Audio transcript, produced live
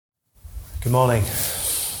Good morning.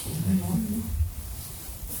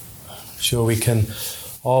 Sure we can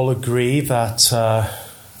all agree that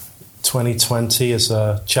 2020 is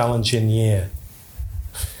a challenging year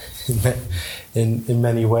in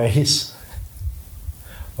many ways.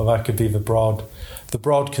 Well, that could be the broad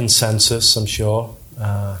consensus, I'm sure,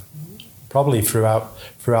 probably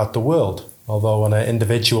throughout the world, although on an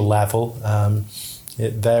individual level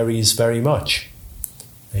it varies very much.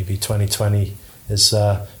 Maybe 2020 is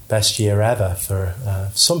best year ever for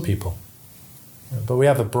some people. But we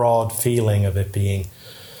have a broad feeling of it being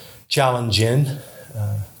challenging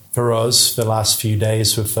for us the last few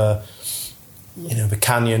days with the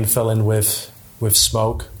canyon filling with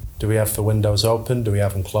smoke. Do we have the windows open? Do we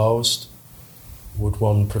have them closed? Would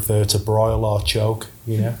one prefer to broil or choke?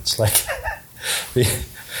 It's like,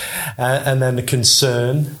 and then the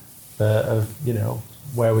concern of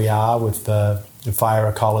where we are with the fire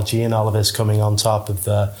ecology and all of this coming on top of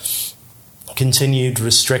the continued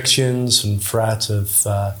restrictions and threat of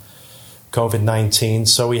COVID-19.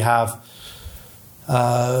 So we have,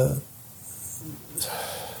 I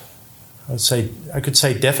could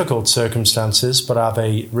say difficult circumstances, but are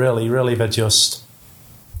they really they're just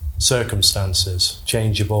circumstances,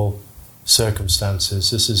 changeable circumstances.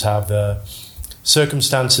 This is how the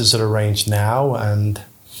circumstances are arranged now, and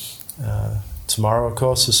tomorrow, of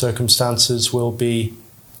course, the circumstances will be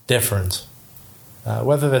different.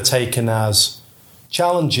 Whether they're taken as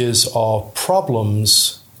challenges or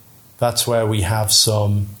problems, that's where we have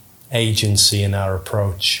some agency in our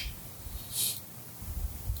approach.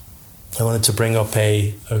 I wanted to bring up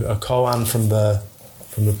a koan from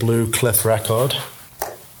the Blue Cliff Record.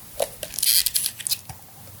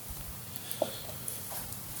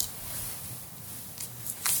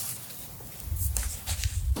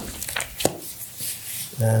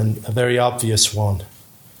 And a very obvious one.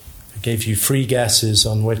 I gave you 3 guesses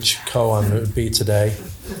on which koan it would be today.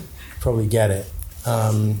 Probably get it.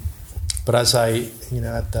 But as I,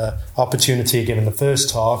 had the opportunity given the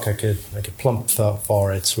first talk, I could plump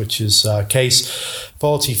for it, which is case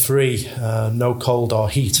 43, no cold or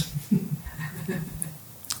heat.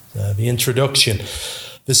 The introduction.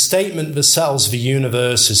 The statement that settles the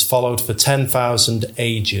universe is followed for 10,000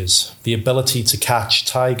 ages. The ability to catch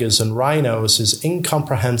tigers and rhinos is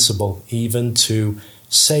incomprehensible even to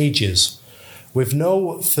sages. With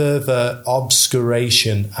no further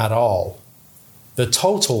obscuration at all, the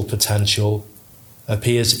total potential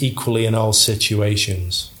appears equally in all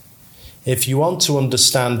situations. If you want to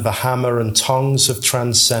understand the hammer and tongs of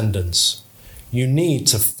transcendence, you need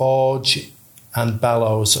the forge and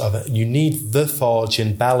bellows of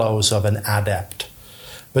an adept.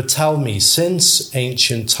 But tell me, since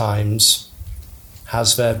ancient times,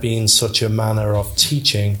 has there been such a manner of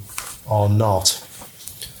teaching or not?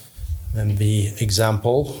 And the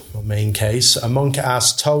example, or main case, a monk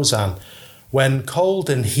asked Tozan, when cold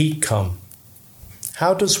and heat come,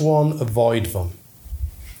 how does one avoid them?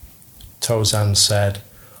 Tozan said,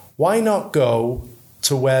 why not go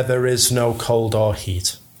to where there is no cold or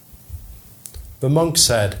heat? The monk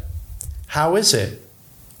said, how is it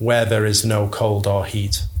where there is no cold or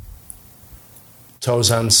heat?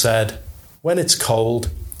 Tozan said, when it's cold,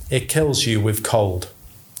 it kills you with cold.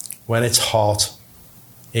 When it's hot,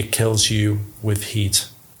 it kills you with heat.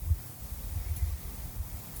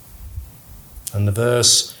 And the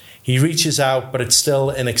verse, he reaches out, but it's still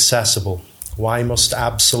inaccessible. Why must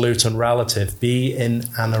absolute and relative be in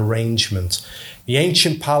an arrangement? The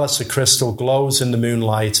ancient palace of crystal glows in the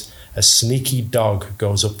moonlight. A sneaky dog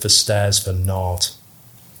goes up the stairs for naught.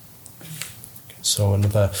 So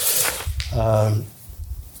another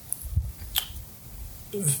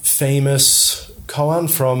famous koan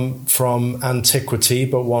from antiquity,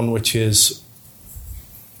 but one which is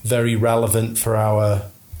very relevant for our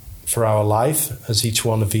life, as each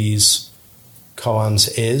one of these koans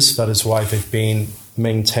is. That is why they've been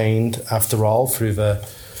maintained, after all, through the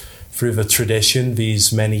tradition,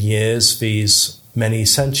 these many years, these many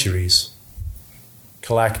centuries,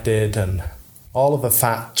 collected and all of the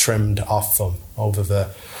fat trimmed off them over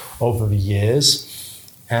the years,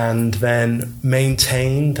 and then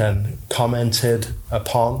maintained and commented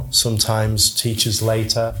upon, sometimes teachers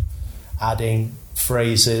later adding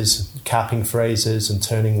phrases, capping phrases and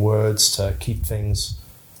turning words to keep things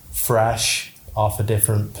fresh, offer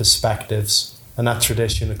different perspectives. And that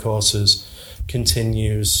tradition, of course,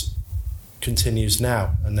 continues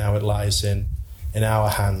now, and now it lies in our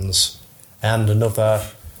hands. And another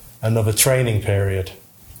training period.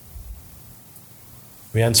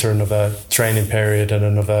 We enter another training period and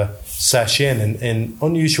another session in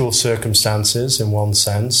unusual circumstances, in one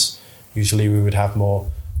sense. Usually we would have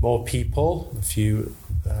more people, a few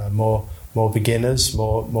more beginners,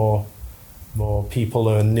 more people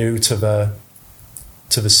who are new to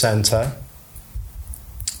the centre.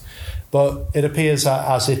 But it appears that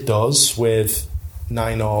as it does with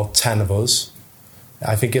 9 or 10 of us,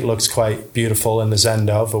 I think it looks quite beautiful in the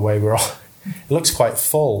Zendo, the way we're all. It looks quite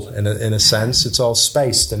full in a sense. It's all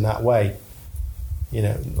spaced in that way. You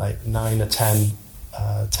know, like 9 or 10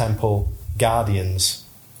 temple guardians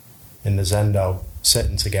in the Zendo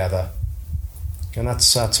sitting together. And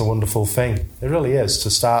that's a wonderful thing. It really is, to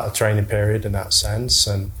start a training period in that sense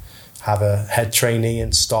and have a head trainee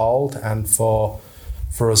installed, and for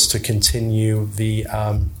us to continue the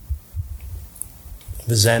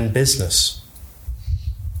Zen business.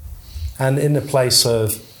 And in the place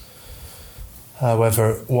of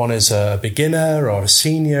whether one is a beginner or a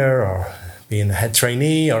senior or being a head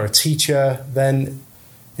trainee or a teacher, then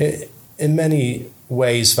in many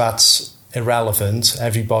ways that's irrelevant.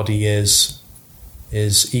 Everybody is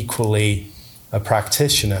equally a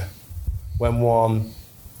practitioner. When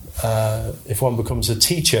if one becomes a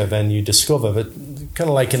teacher, then you discover that, kind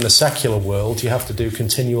of like in the secular world, you have to do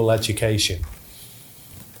continual education.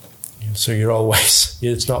 So you're always,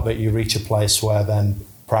 it's not that you reach a place where then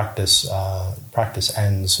practice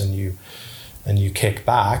ends and you kick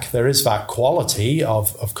back. There is that quality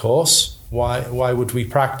of course. Why would we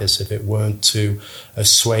practice if it weren't to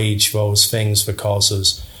assuage those things that cause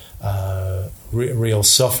us real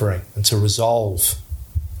suffering, and to resolve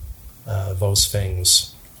those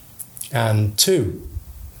things, and to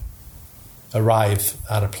arrive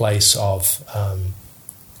at a place of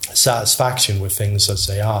satisfaction with things as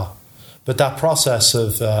they are. But that process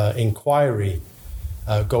of inquiry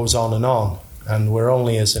goes on, and we're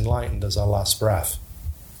only as enlightened as our last breath.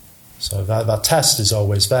 So that test is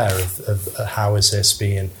always there of how is this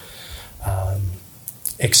being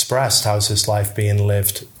expressed, how is this life being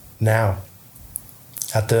lived now.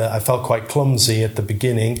 I felt quite clumsy at the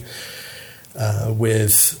beginning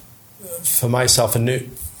for myself,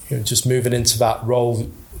 and just moving into that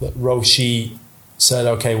role that Roshi said,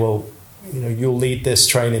 okay, well, you'll lead this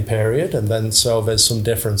training period, and then so there's some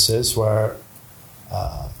differences where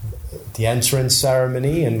the entrance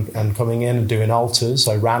ceremony and coming in and doing altars.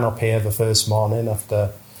 I ran up here the first morning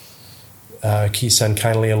after Kisen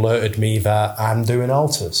kindly alerted me that I'm doing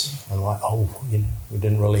altars. I'm like, we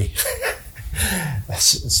didn't really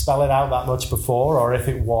spell it out that much before, or if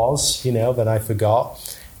it was, then I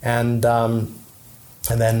forgot. And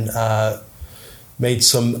then made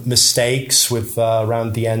some mistakes with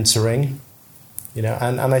around the entering,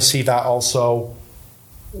 and I see that also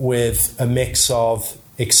with a mix of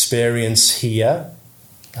experience here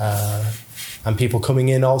and people coming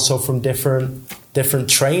in also from different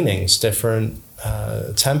trainings, different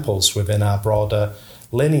temples within our broader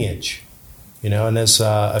lineage, and there's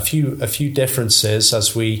a few differences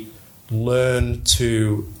as we learn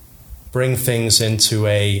to bring things into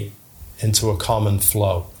a common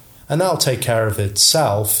flow. And that'll take care of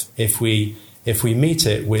itself if we meet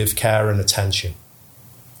it with care and attention.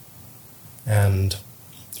 And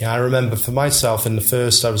I remember for myself I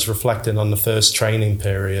was reflecting on the first training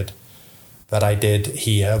period that I did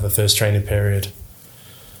here, the first training period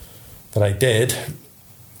that I did,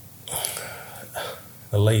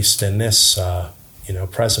 at least in this,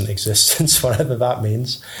 present existence, whatever that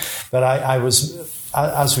means. But I was,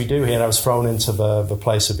 as we do here, I was thrown into the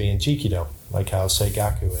place of being Jikido, like how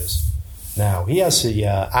Seigaku is now. He has the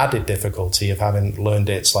added difficulty of having learned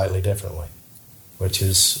it slightly differently, which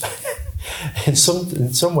is in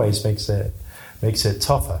some ways makes it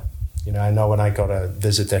tougher. I know when I go to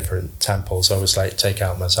visit different temples, I always like take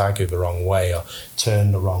out Mazagu the wrong way or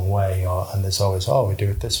turn the wrong way, and there's always, we do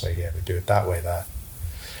it this way here, we do it that way there.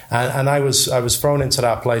 And I was thrown into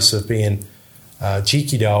that place of being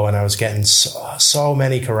Jikido, and I was getting so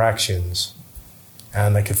many corrections,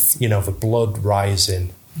 and I could, the blood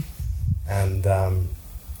rising, and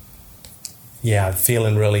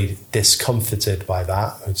feeling really discomforted by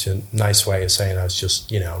that, which is a nice way of saying I was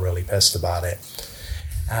just, really pissed about it.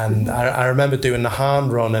 And I remember doing the Han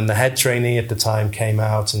run, and the head trainee at the time came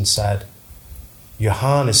out and said, "Your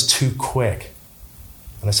Han is too quick."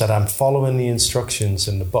 And I said, "I'm following the instructions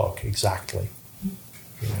in the book exactly.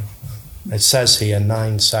 It says here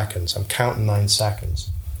 9 seconds. I'm counting 9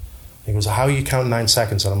 seconds." He goes, "How are you counting 9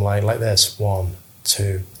 seconds?" And I'm like this, 1,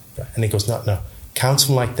 2. And he goes, no, count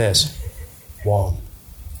them like this. 1,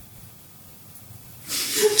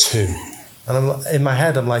 2. And in my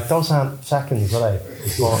head, I'm like, those aren't seconds, are they?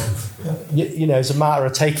 Well, it's a matter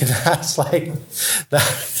of taking that. It's like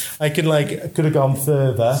that. I could have gone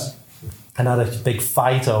further and had a big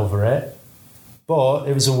fight over it. But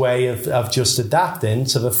it was a way of just adapting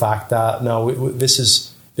to the fact that, no, this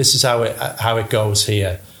is this is how it goes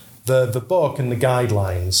here. The book and the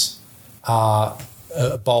guidelines are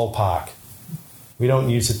a ballpark. We don't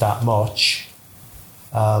use it that much.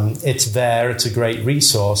 It's there, it's a great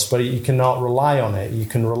resource, but you cannot rely on it. You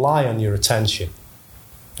can rely on your attention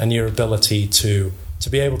and your ability to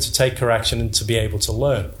be able to take correction and to be able to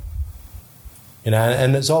learn.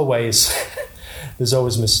 And there's always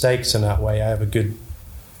mistakes in that way. I have a good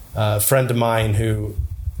friend of mine who,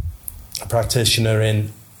 a practitioner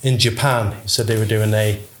in Japan, he said they were doing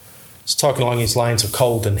was talking along these lines of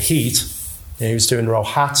cold and heat. And he was doing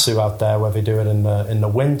Rohatsu out there where they do it in the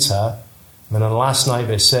winter. And then on the last night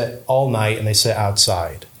they sit all night and they sit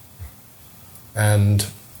outside. And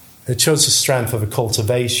it shows the strength of a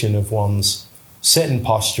cultivation of one's sitting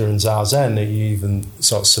posture in Zazen that you even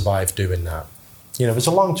sort of survive doing that. There's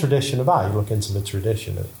a long tradition of that. You look into the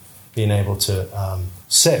tradition of being able to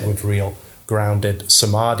sit with real grounded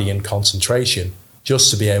samadhi and concentration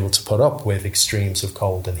just to be able to put up with extremes of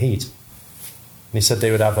cold and heat. And he said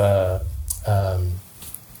they would have a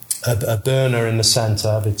burner in the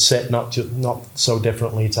center. They'd sit not so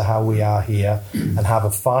differently to how we are here, and have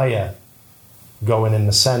a fire going in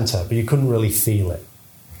the center, but you couldn't really feel it,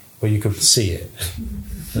 but you could see it.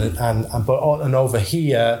 And over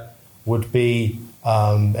here would be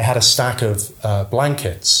it had a stack of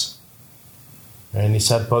blankets, and he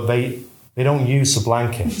said, but they don't use the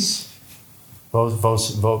blankets.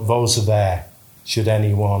 Those are there should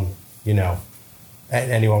anyone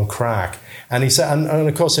crack. And he said, and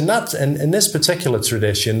of course, in this particular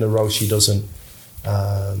tradition, the Roshi doesn't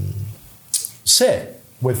sit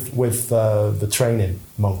with the training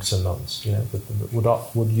monks and nuns.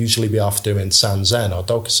 Would usually be off doing sanzen or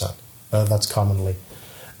dokusan. That's commonly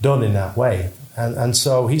done in that way, and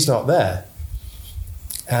so he's not there.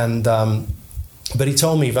 And but he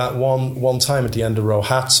told me that one time at the end of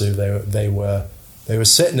Rohatsu, they were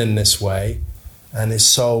sitting in this way, and it's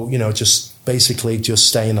so just basically just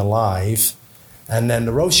staying alive. And then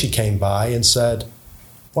the Roshi came by and said,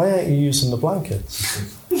 "Why aren't you using the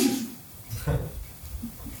blankets?"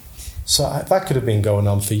 So that could have been going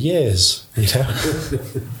on for years,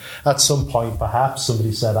 At some point, perhaps,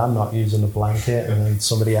 somebody said, "I'm not using a blanket," and then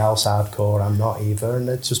somebody else hardcore, "I'm not either," and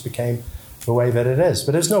it just became the way that it is.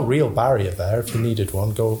 But there's no real barrier there. If you needed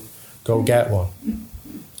one, go get one.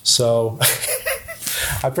 So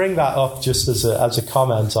I bring that up just as a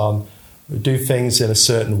comment on do things in a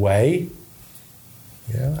certain way.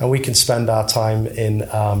 And we can spend our time in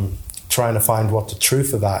trying to find what the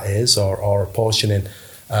truth of that is, or apportioning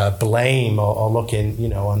blame, or looking,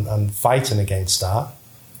 and fighting against that.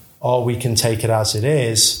 Or we can take it as it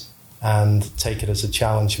is and take it as a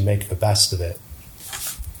challenge and make the best of it.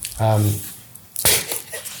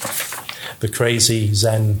 The crazy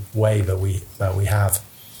Zen way that we have.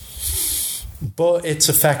 But it's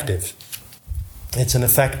effective. It's an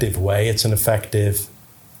effective way. It's an effective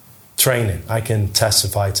training. I can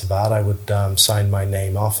testify to that. I would sign my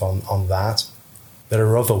name off on that. There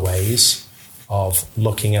are other ways of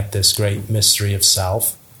looking at this great mystery of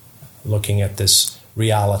self, looking at this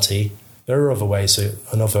reality. There are other ways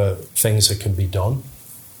and other things that can be done.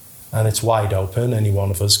 And it's wide open. Any one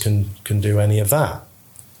of us can do any of that.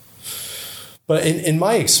 But in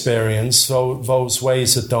my experience, those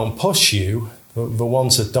ways that don't push you, the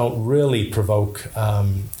ones that don't really provoke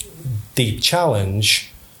deep challenge,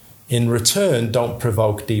 in return don't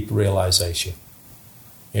provoke deep realization.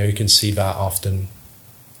 You can see that often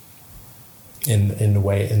in the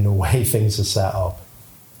way things are set up.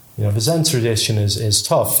 The Zen tradition is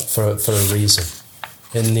tough for a reason.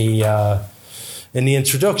 In the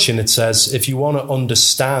introduction, it says, if you want to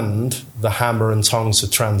understand the hammer and tongs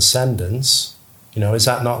of transcendence, is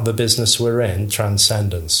that not the business we're in,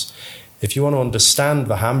 transcendence? If you want to understand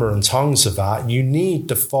the hammer and tongs of that, you need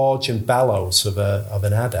the forge and bellows of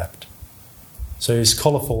an adept. So these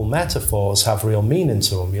colourful metaphors have real meaning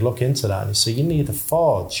to them. You look into that and you see you need a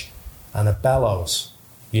forge and a bellows.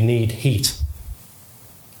 You need heat.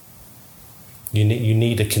 You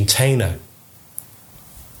need a container.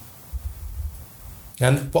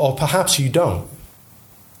 Or perhaps you don't.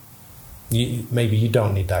 Maybe you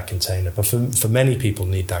don't need that container, but for many people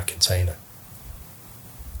need that container.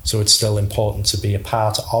 So it's still important to be a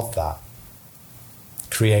part of that,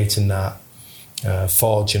 creating that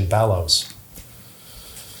forge and bellows.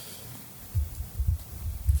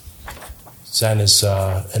 Zen is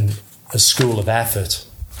a school of effort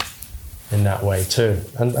in that way too.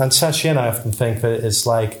 And Sesshin, I often think that it's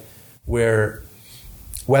like whether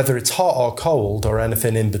it's hot or cold or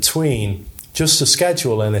anything in between, just the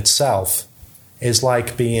schedule in itself is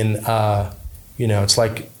like being, it's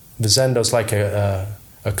like the Zendo's like a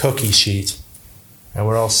cookie sheet. And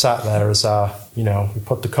we're all sat there as we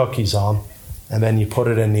put the cookies on, and then you put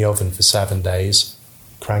it in the oven for 7 days,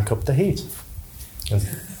 crank up the heat,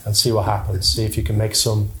 and see what happens. See if you can make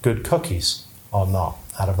some good cookies or not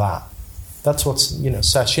out of that. That's what's,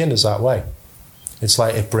 sesshin is that way. It's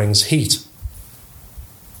like it brings heat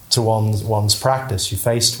to one's practice. You're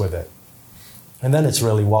faced with it. And then it's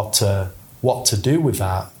really what to do with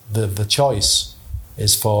that. The choice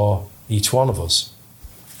is for each one of us.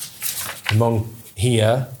 Among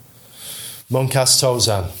here, Monkas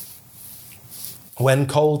Tozan. When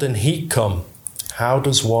cold and heat come, how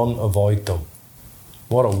does one avoid them?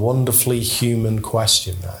 What a wonderfully human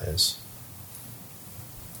question that is.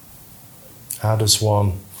 How do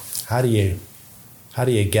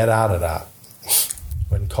you get out of that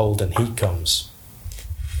when cold and heat comes?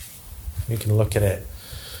 You can look at it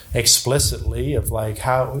explicitly of like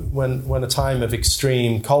how when a time of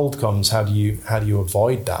extreme cold comes, how do you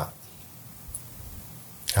avoid that?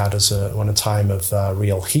 When a time of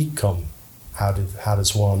real heat come, how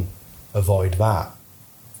does one avoid that?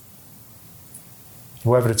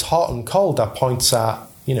 Whether it's hot and cold, that points at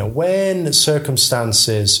when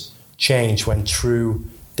circumstances change, when true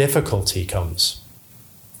difficulty comes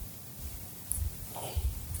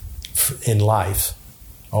in life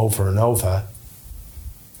over and over.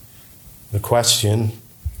 The question,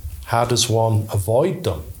 how does one avoid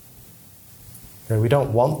them? We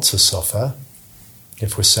don't want to suffer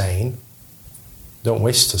if we're sane. Don't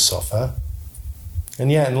wish to suffer.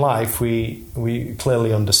 And yet in life we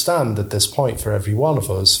clearly understand at this point for every one of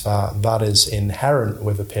us that is inherent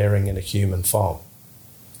with appearing in a human form.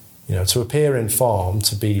 To appear in form,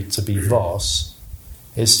 to be thus,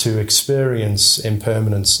 is to experience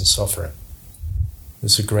impermanence and suffering.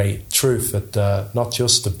 It's a great truth that not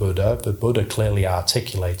just the Buddha clearly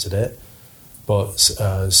articulated it, but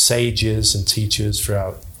sages and teachers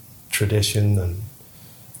throughout tradition and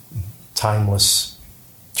timeless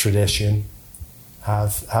tradition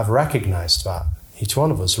have recognized that. Each one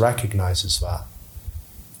of us recognizes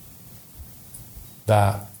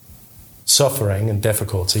that suffering and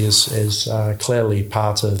difficulty is clearly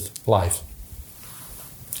part of life,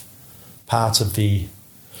 part of the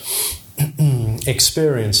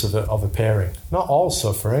experience of appearing. Not all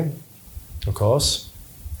suffering, of course.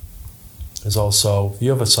 There's also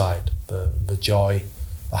the other side, the joy,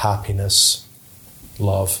 the happiness,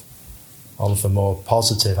 love, all of the more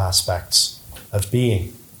positive aspects of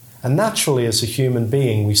being. And naturally, as a human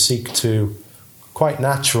being, we seek to, quite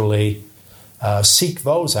naturally, seek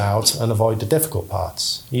those out and avoid the difficult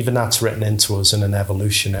parts. Even that's written into us in an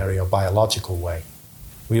evolutionary or biological way.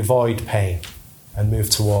 We avoid pain and move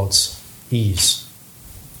towards ease.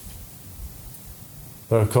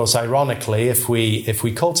 But of course, ironically, if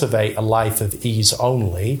we cultivate a life of ease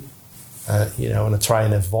only, and try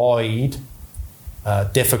and avoid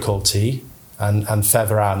difficulty and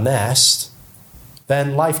feather our nest,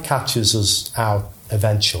 then life catches us out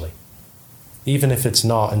eventually, even if it's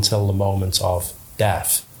not until the moment of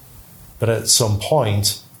death. But at some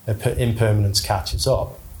point, impermanence catches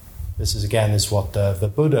up. This is what the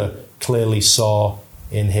Buddha clearly saw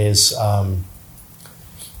in his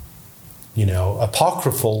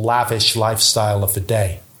apocryphal, lavish lifestyle of the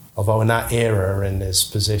day. Although in that era, in his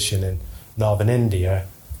position in northern India,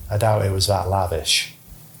 I doubt it was that lavish.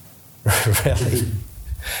 Really.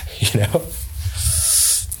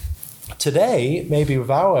 Today, maybe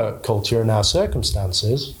with our culture and our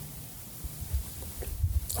circumstances,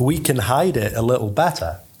 we can hide it a little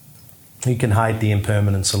better. We can hide the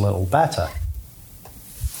impermanence a little better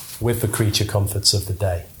with the creature comforts of the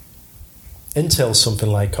day. Until something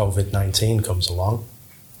like COVID-19 comes along,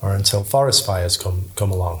 or until forest fires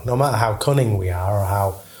come along. No matter how cunning we are or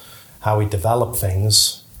how we develop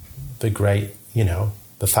things,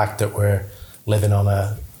 the fact that we're living on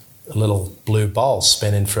a little blue ball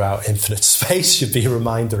spinning throughout infinite space should be a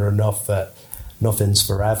reminder enough that nothing's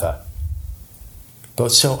forever.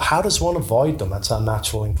 But so how does one avoid them? That's our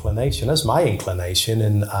natural inclination. That's my inclination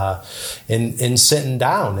in sitting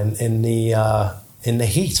down in the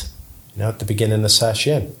heat. At the beginning of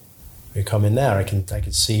session, we come in there. I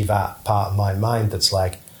can see that part of my mind that's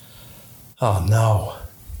like, oh no,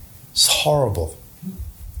 it's horrible.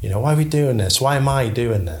 Why are we doing this? Why am I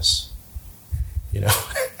doing this?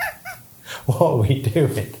 What are we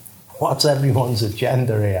doing? What's everyone's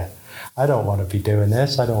agenda here? I don't want to be doing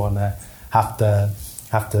this. I don't want to have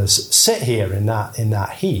to sit here in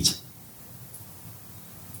that heat.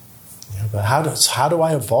 But how do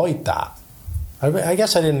I avoid that? I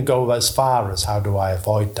guess I didn't go as far as how do I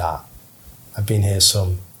avoid that. I've been here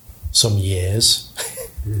some years,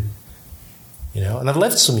 and I've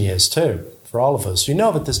lived some years too. For all of us, we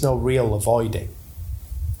know that there's no real avoiding.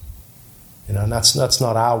 And that's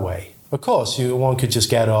not our way. Of course, one could just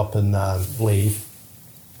get up and leave.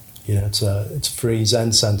 It's a free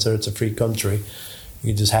Zen center. It's a free country. You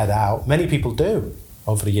can just head out. Many people do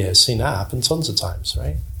over the years. Seen that happen tons of times,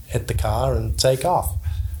 right? Hit the car and take off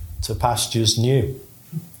to pastures new.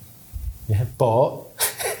 Yeah, but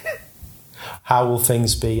how will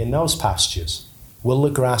things be in those pastures? Will the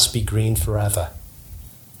grass be green forever?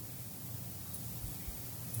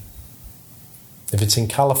 If it's in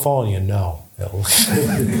California, no.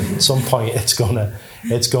 At some point, it's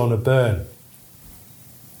gonna burn.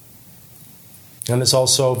 And it's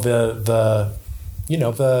also the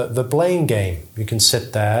blame game. You can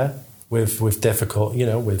sit there with difficult,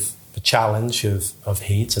 with the challenge of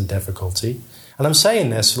heat and difficulty. And I'm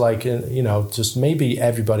saying this just maybe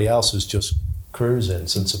everybody else was just cruising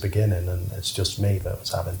since the beginning, and it's just me that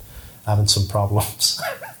was having some problems.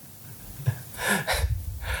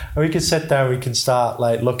 And we can sit there, we can start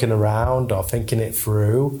looking around or thinking it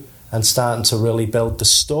through and starting to really build the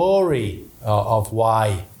story of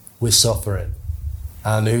why we're suffering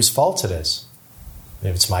and whose fault it is.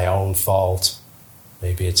 Maybe it's my own fault,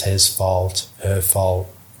 maybe it's his fault, her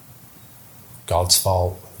fault, God's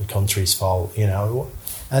fault, the country's fault,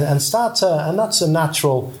 and start to, and that's a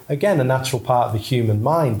natural part of the human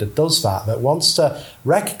mind that does that wants to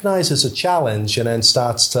recognize as a challenge and then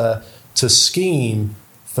starts to scheme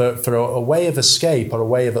for a way of escape, or a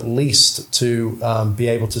way of at least to be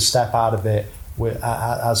able to step out of it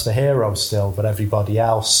as the hero still, but everybody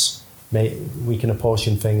else, we can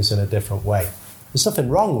apportion things in a different way. There's nothing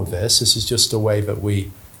wrong with this. This is just a way that we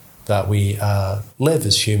live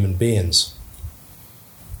as human beings.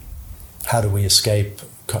 How do we escape?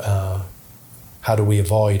 How do we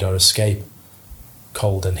avoid or escape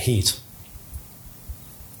cold and heat?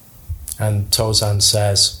 And Tozan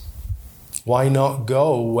says, why not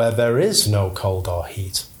go where there is no cold or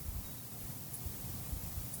heat?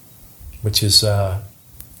 Which is a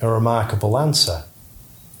remarkable answer.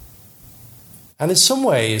 And in some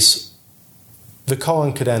ways, the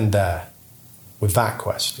koan could end there with that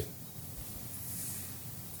question.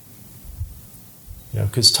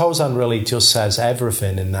 Because Tozan really just says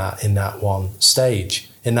everything in that one stage,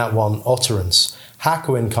 in that one utterance.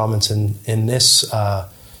 Hakuin commenting in this,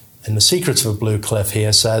 in The Secrets of a Blue Cliff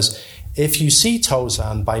here, says, if you see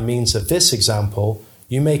Tozan by means of this example,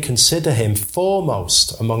 you may consider him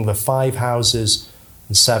foremost among the 5 houses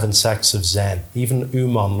and 7 sects of Zen. Even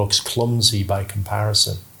Umon looks clumsy by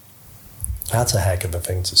comparison. That's a heck of a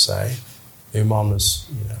thing to say. Umon was,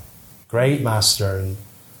 great master, and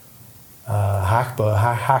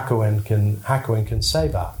Hakuin can say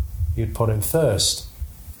that. You'd put him first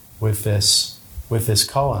with this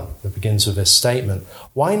koan that begins with this statement.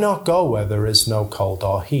 Why not go where there is no cold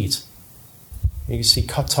or heat? You see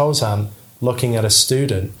Tozan looking at a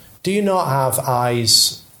student. Do you not have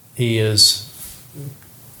eyes, ears,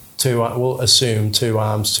 we'll assume 2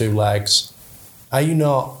 arms, 2 legs? Are you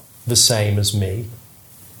not the same as me?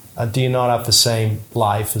 Do you not have the same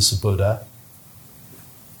life as the Buddha?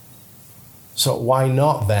 So why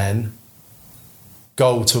not then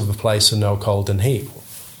go to the place of no cold and heat?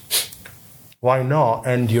 Why not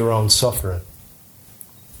end your own suffering?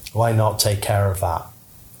 Why not take care of that?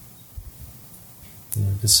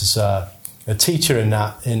 This is a teacher in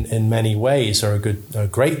that, in many ways, or a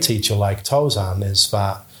great teacher like Tozan, is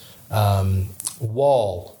that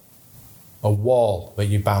wall that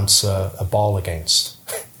you bounce a ball against.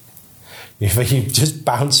 You just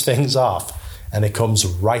bounce things off and it comes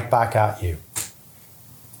right back at you.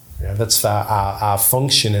 That's our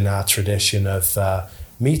function in our tradition of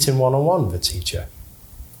meeting one-on-one with a teacher.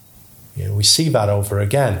 We see that over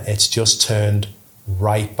again. It's just turned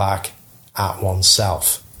right back at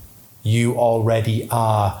oneself. You already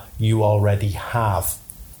are, you already have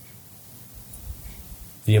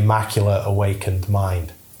the immaculate awakened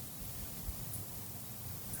mind.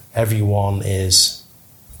 Everyone is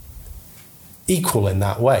equal in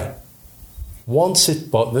that way. But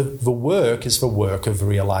the work is the work of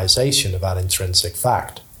realization of that intrinsic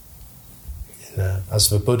fact. As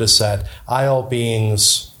the Buddha said, all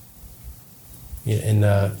beings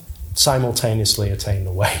simultaneously attain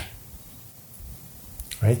the way.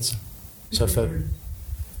 Right? So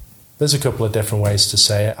there's a couple of different ways to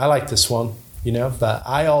say it. I like this one, that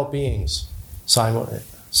all beings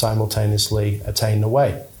simultaneously attain the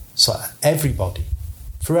way. So everybody,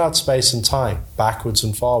 throughout space and time, backwards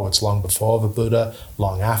and forwards, long before the Buddha,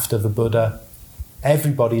 long after the Buddha,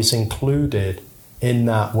 everybody is included in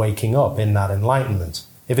that waking up, in that enlightenment.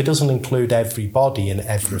 If it doesn't include everybody and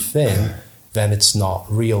everything, then it's not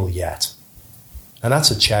real yet. And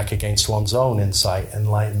that's a check against one's own insight,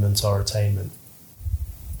 enlightenment, or attainment.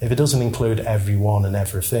 if it doesn't include everyone and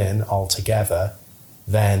everything altogether,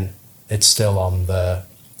 then it's still on the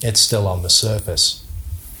surface.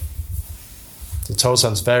 The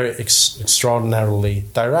Tozan's very extraordinarily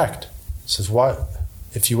direct. It says, "What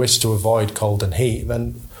if you wish to avoid cold and heat?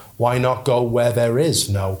 Then why not go where there is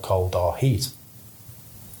no cold or heat?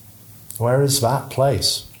 Where is that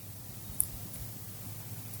place?"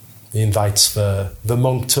 He invites the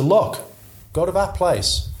monk to look. Go to that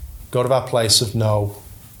place. Go to that place of no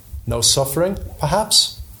suffering,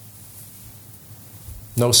 perhaps.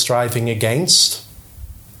 No striving against.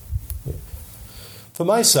 For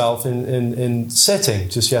myself, in sitting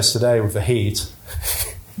just yesterday with the heat,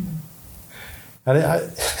 and I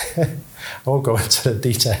won't go into the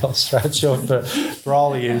details, right? Sure, for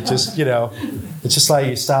all of you, just, it's just like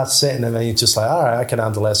you start sitting and then you're just like, all right, I can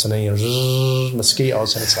handle this, and then you're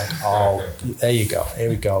mosquitoes, and it's like, oh, there you go, here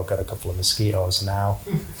we go, got a couple of mosquitoes now.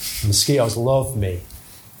 Mosquitoes love me.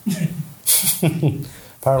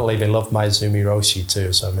 Apparently they love my Izumi Roshi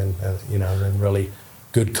too, so I'm in really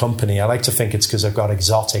good company. I like to think it's because I've got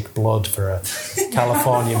exotic blood for a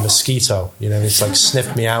California mosquito. It's like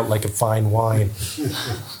sniffed me out like a fine wine.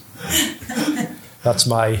 That's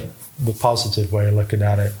the positive way of looking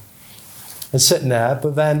at it. And sitting there,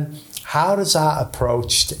 but then how does that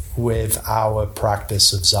approach with our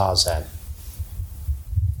practice of Zazen?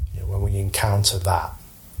 When we encounter that.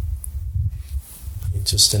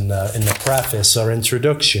 Just in the preface or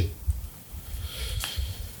introduction.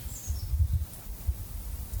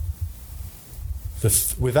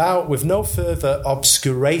 With no further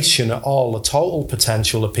obscuration at all, the total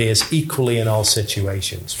potential appears equally in all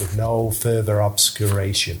situations. With no further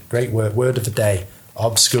obscuration. Great word of the day,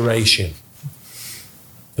 obscuration.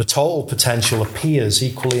 The total potential appears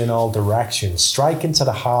equally in all directions, striking to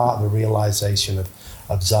the heart of the realization of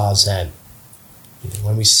Zazen.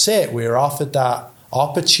 When we sit, we're offered that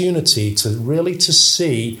opportunity to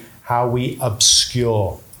see how we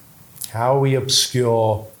obscure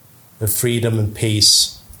the freedom and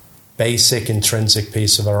peace, basic intrinsic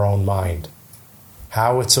peace of our own mind.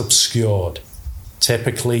 How it's obscured,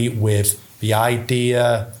 typically with the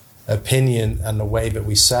idea, opinion, and the way that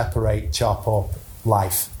we chop up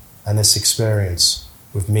life and this experience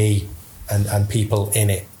with me and people in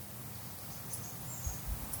it.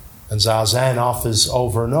 And Zazen offers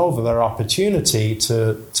over and over their opportunity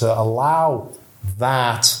to allow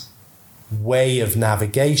that way of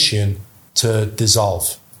navigation to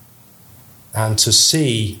dissolve and to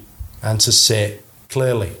see and to sit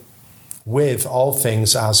clearly with all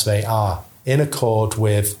things as they are, in accord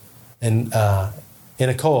and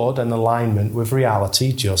alignment with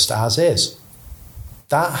reality just as is.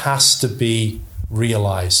 That has to be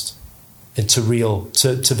realized to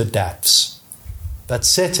the depths. That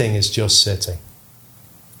sitting is just sitting.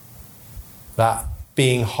 That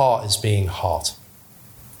being hot is being hot.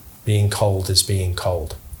 Being cold is being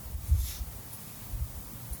cold.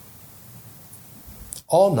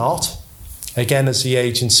 Or not. Again, as the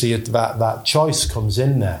agency, that choice comes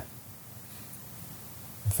in there.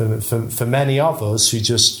 For many of us who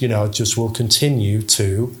just will continue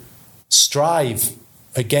to strive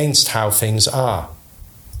against how things are.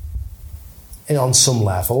 And on some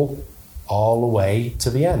level, all the way to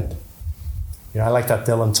the end. I like that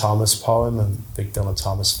Dylan Thomas poem. I'm a big Dylan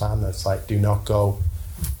Thomas fan. It's like, do not go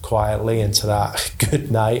quietly into that good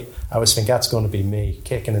night. I always think that's going to be me,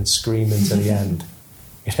 kicking and screaming to the end.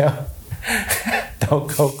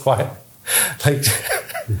 Don't go quiet.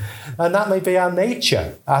 And that may be our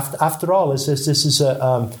nature. After all, this is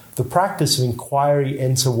the practice of inquiry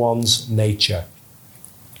into one's nature.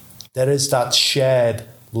 There is that shared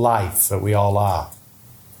life that we all are.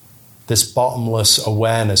 This bottomless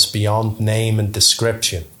awareness beyond name and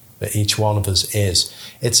description that each one of us is.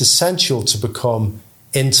 It's essential to become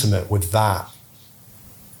intimate with that,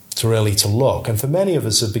 to look. And for many of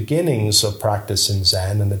us, the beginnings of practice in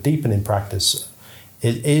Zen and the deepening practice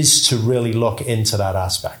is to really look into that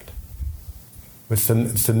aspect,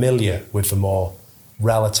 familiar with the more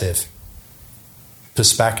relative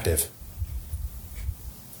perspective.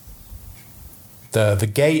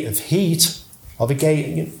 The gate of heat, or the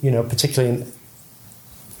gate, particularly,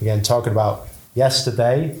 again, talking about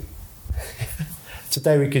yesterday,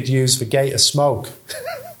 today we could use the gate of smoke,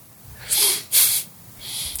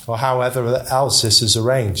 or however else this is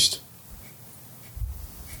arranged.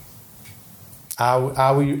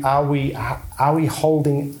 Are we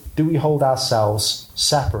holding? Do we hold ourselves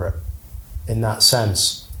separate in that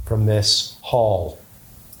sense from this hall,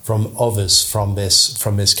 from others, from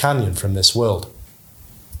this canyon, from this world?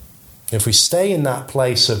 If we stay in that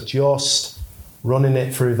place of just running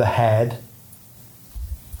it through the head,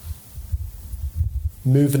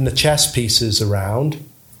 moving the chess pieces around,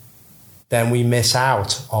 then we miss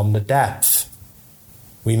out on the depth.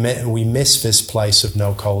 We miss this place of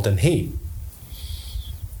no cold and heat.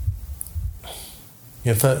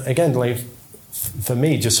 For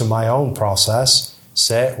me, just in my own process,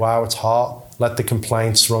 sit, wow, it's hot, let the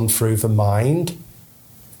complaints run through the mind.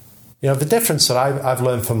 The difference that I've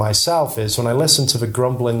learned for myself is when I listen to the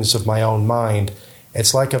grumblings of my own mind,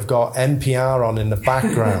 it's like I've got NPR on in the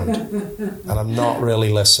background and I'm not really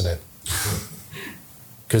listening.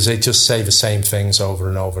 Because they just say the same things over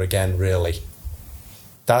and over again, really.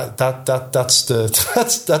 That's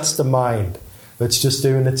the mind that's just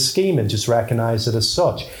doing its scheming, just recognize it as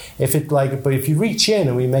such. But if you reach in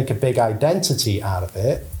and we make a big identity out of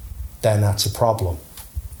it, then that's a problem.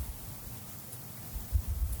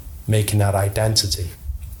 Making that identity.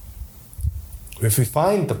 If we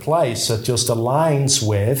find the place that just aligns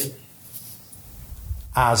with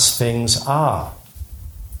as things are.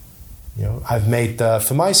 I've made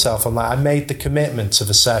for myself, I made the commitment to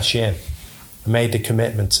the session. I made the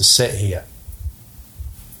commitment to sit here.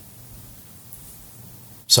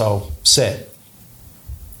 So, sit.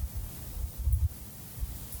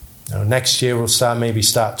 Next year we'll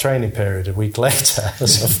start training period a week later or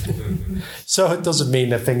something. So it doesn't mean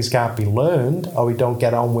that things can't be learned or we don't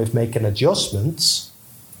get on with making adjustments.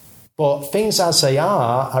 But things as they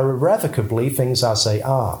are irrevocably things as they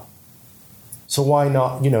are. So why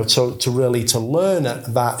not, to learn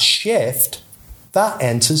that shift, that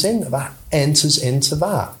enters into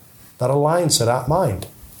that. That aligns to that mind.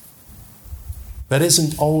 That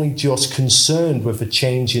isn't only just concerned with the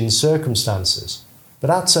change in circumstances. But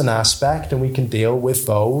that's an aspect, and we can deal with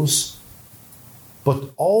those. But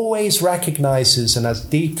always recognizes and has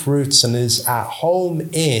deep roots and is at home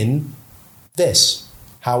in this,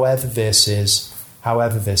 however this is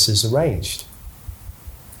arranged.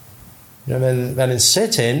 Then in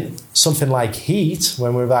sitting, something like heat,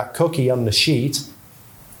 when we're that cookie on the sheet,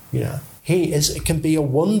 it can be a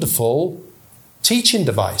wonderful teaching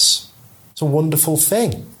device. It's a wonderful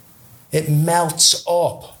thing. It melts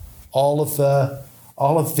up all of the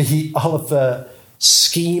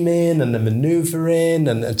scheming and the maneuvering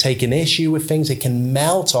and taking issue with things. It can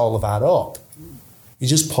melt all of that up. You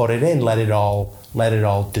just put it in, let it all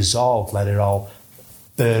dissolve, let it all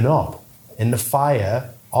burn up in the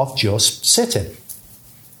fire of just sitting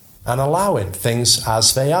and allowing things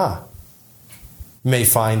as they are. You may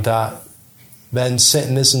find that then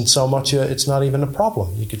sitting isn't so much, it's not even a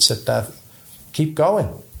problem. You could sit there, keep going.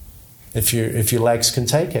 If your legs can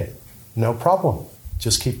take it, no problem.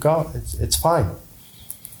 Just keep going. It's fine.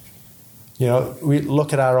 We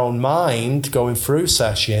look at our own mind going through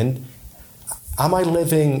session. Am I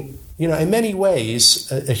living, in many ways,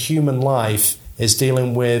 a human life is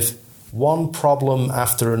dealing with one problem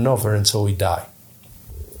after another until we die.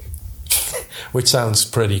 Which sounds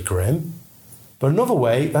pretty grim. But another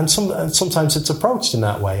way, and sometimes it's approached in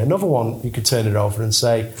that way. Another one, you could turn it over and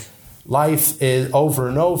say, life is over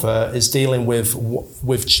and over is dealing with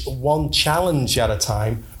one challenge at a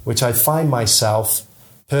time, which I find myself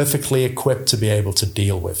perfectly equipped to be able to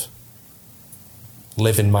deal with.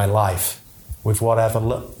 Living my life with whatever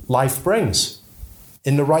life brings,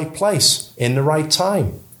 in the right place, in the right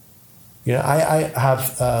time. I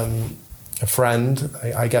have a friend,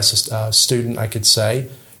 I guess a student, I could say,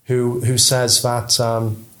 who says that,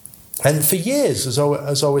 and for years has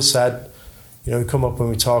always said, come up when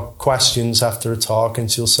we talk, questions after a talk,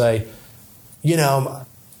 and she'll say,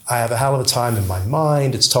 I have a hell of a time in my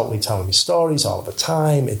mind. It's totally telling me stories all the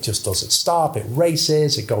time. It just doesn't stop. It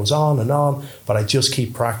races. It goes on, but I just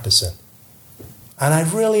keep practicing. And I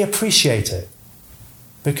really appreciate it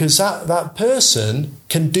because that person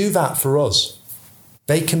can do that for us.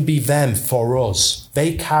 They can be them for us.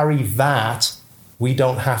 They carry that. We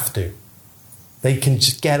don't have to. They can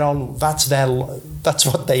just get on. That's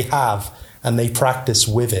what they have. And they practice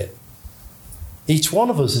with it. Each one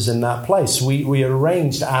of us is in that place. We are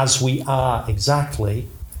arranged as we are exactly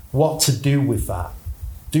what to do with that.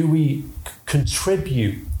 Do we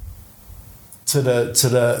contribute to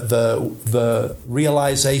the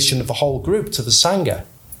realization of the whole group, to the Sangha?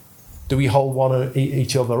 Do we hold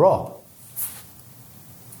each other up?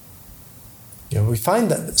 We find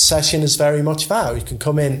that session is very much that. You can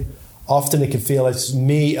come in. Often it can feel it's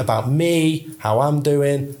about me, how I'm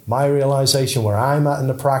doing, my realization, where I'm at in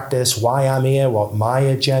the practice, why I'm here, what my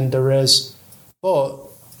agenda is. But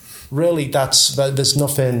really, there's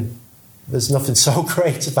nothing so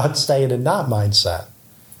great about staying in that mindset.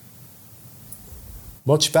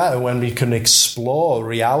 Much better when we can explore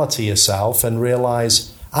reality itself and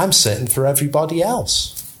realize I'm sitting for everybody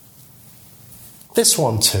else. This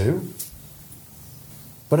one too.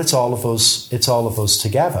 But it's all of us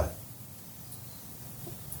together.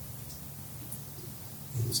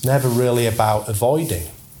 It's never really about avoiding.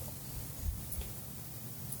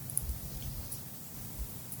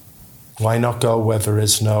 Why not go where there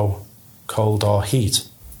is no cold or heat?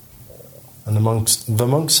 And the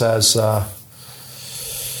monk says,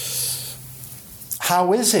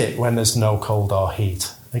 how is it when there's no cold or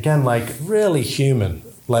heat? Again, like really human,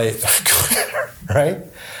 like, right?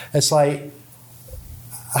 It's like,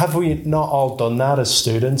 have we not all done that as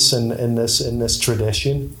students in this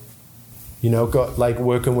tradition? You know, got like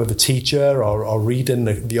working with a teacher or reading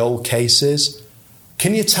the old cases.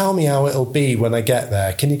 Can you tell me how it'll be when I get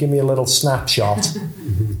there? Can you give me a little snapshot?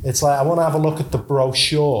 It's like, I want to have a look at the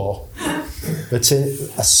brochure, but to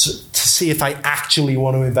see if I actually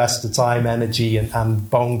want to invest the time, energy, and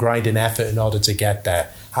bone grinding effort in order to get there.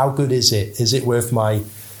 How good is it? Is it worth my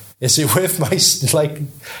like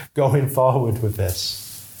going forward with this?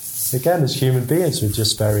 Again, as human beings, we're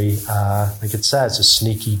just very, like it says, a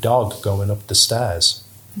sneaky dog going up the stairs,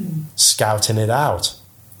 scouting it out.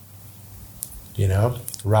 You know,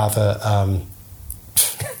 rather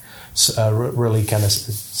really kind of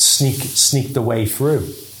sneak the way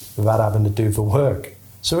through without having to do the work.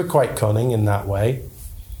 So we're quite cunning in that way.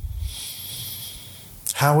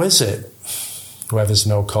 How is it where there's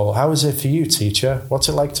no cold? How is it for you, teacher? What's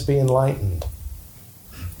it like to be enlightened?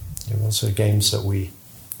 You know, those are games that we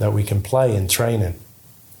can play in training.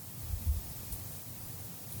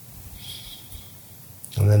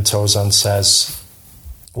 And then Tozan says,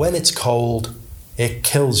 when it's cold, it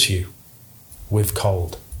kills you with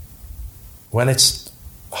cold. When it's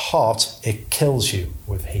hot, it kills you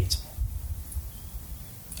with heat.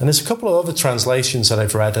 And there's a couple of other translations that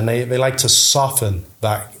I've read, and they like to soften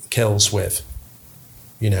that kills with,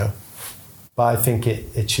 you know. But I think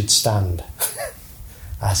it should stand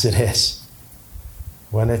as it is.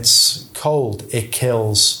 When it's cold, it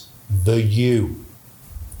kills the you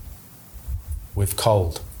with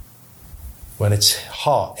cold. When it's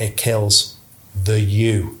hot, it kills the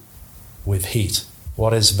you with heat.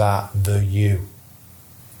 What is that, the you?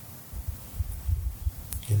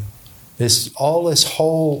 You know, this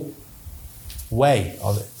whole way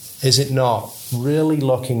of it, is it not really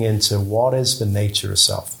looking into what is the nature of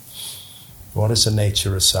self? What is the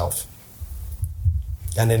nature of self?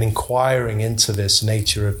 And then inquiring into this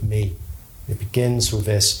nature of me. It begins with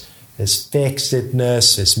this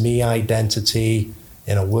fixedness, this me identity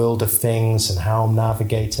in a world of things and how I'm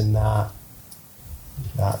navigating that.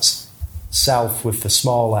 That's self with the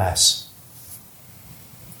small s.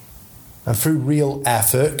 And through real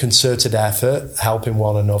effort, concerted effort, helping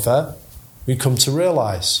one another, we come to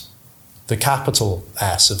realize the capital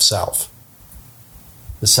S of self.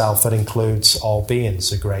 The self that includes all beings,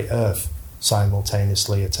 the great earth,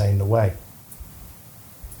 simultaneously attained away.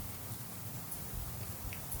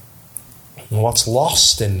 And what's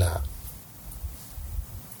lost in that?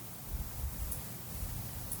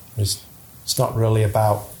 It's not really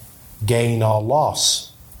about gain or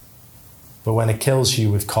loss. But when it kills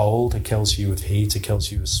you with cold, it kills you with heat, it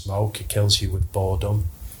kills you with smoke, it kills you with boredom,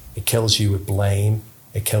 it kills you with blame,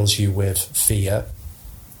 it kills you with fear.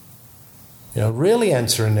 You know, really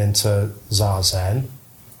entering into Zazen,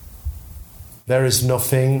 there is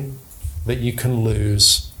nothing that you can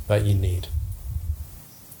lose that you need.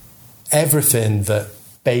 Everything that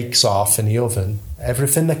bakes off in the oven,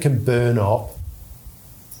 everything that can burn up,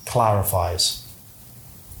 clarifies.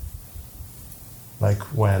 Like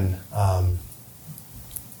when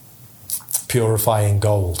purifying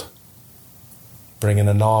gold, bring an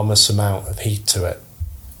enormous amount of heat to it,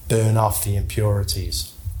 burn off the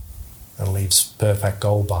impurities, and leaves perfect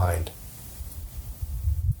gold behind.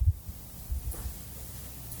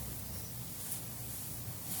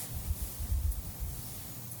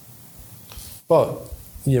 But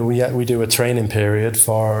you know, we do a training period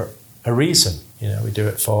for a reason. You know, we do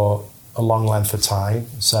it for a long length of time.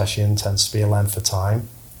 A session tends to be a length of time.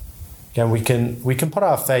 Again, we can put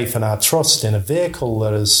our faith and our trust in a vehicle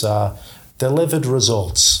that has delivered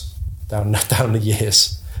results down the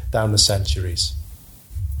years, down the centuries.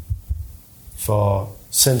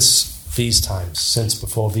 Since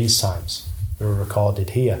before these times, they were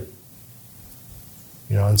recorded here.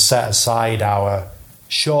 You know, and set aside our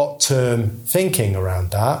short-term thinking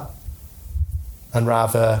around that, and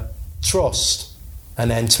rather trust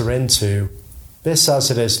and enter into this as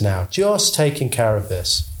it is now, just taking care of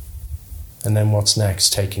this. And then what's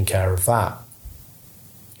next? Taking care of that.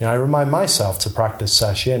 You know, I remind myself to practice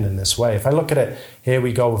session in this way. If I look at it, here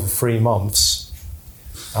we go for 3 months,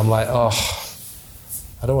 I'm like, oh,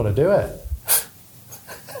 I don't want to do it.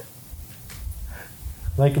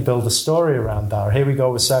 They can build a story around that. Or here we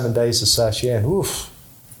go with 7 days of session. Oof.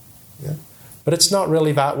 Yeah. But it's not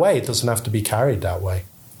really that way. It doesn't have to be carried that way.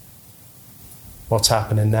 What's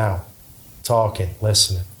happening now? Talking,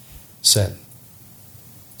 listening, sitting.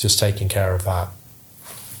 Just taking care of that.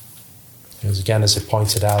 Because again, as I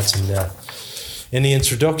pointed out in the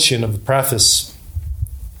introduction of the preface,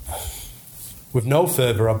 with no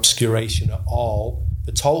further obscuration at all,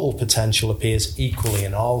 the total potential appears equally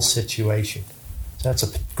in all situations. So that's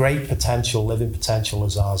a great potential, living potential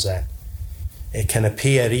as Zazen. It can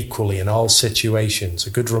appear equally in all situations. A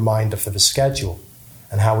good reminder for the schedule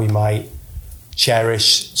and how we might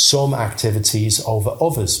cherish some activities over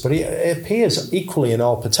others. But it appears equally in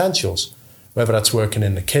all potentials, whether that's working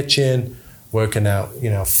in the kitchen, working out,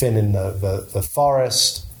 thinning the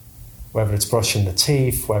forest, whether it's brushing the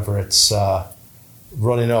teeth, whether it's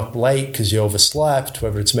running up late because you overslept,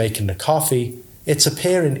 whether it's making the coffee. It's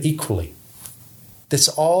appearing equally. It's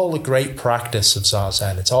all a great practice of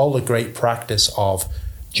Zazen. It's all a great practice of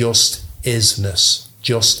just isness,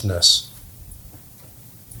 justness,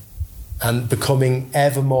 and becoming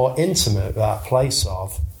ever more intimate with that place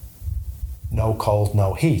of no cold,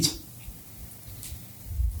 no heat.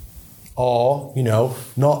 Or,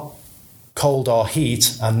 not cold or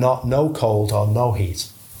heat and not no cold or no heat.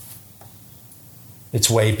 It's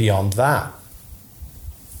way beyond that.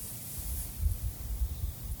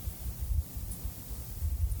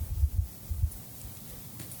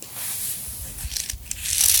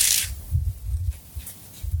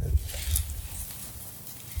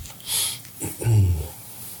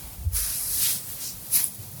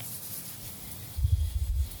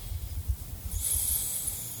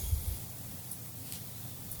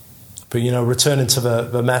 But, returning to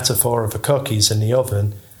the metaphor of the cookies in the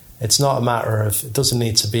oven, it doesn't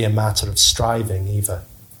need to be a matter of striving either.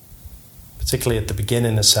 Particularly at the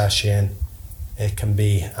beginning of session, it can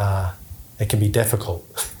be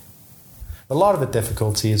difficult. A lot of the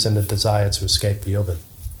difficulty is in the desire to escape the oven.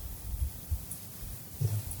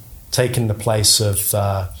 Taking the place of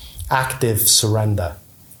active surrender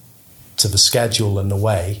to the schedule and the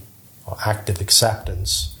way, or active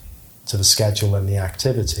acceptance to the schedule and the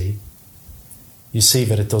activity, you see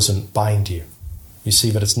that it doesn't bind you. You see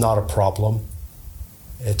that it's not a problem.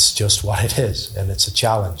 It's just what it is, and it's a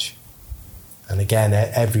challenge. And again,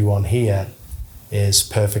 everyone here is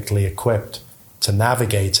perfectly equipped to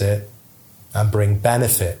navigate it and bring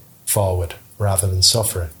benefit forward rather than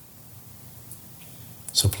suffering.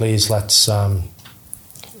 So please, let's, now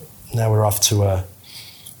we're off to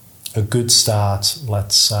a good start.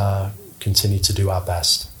 Let's continue to do our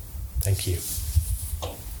best. Thank you.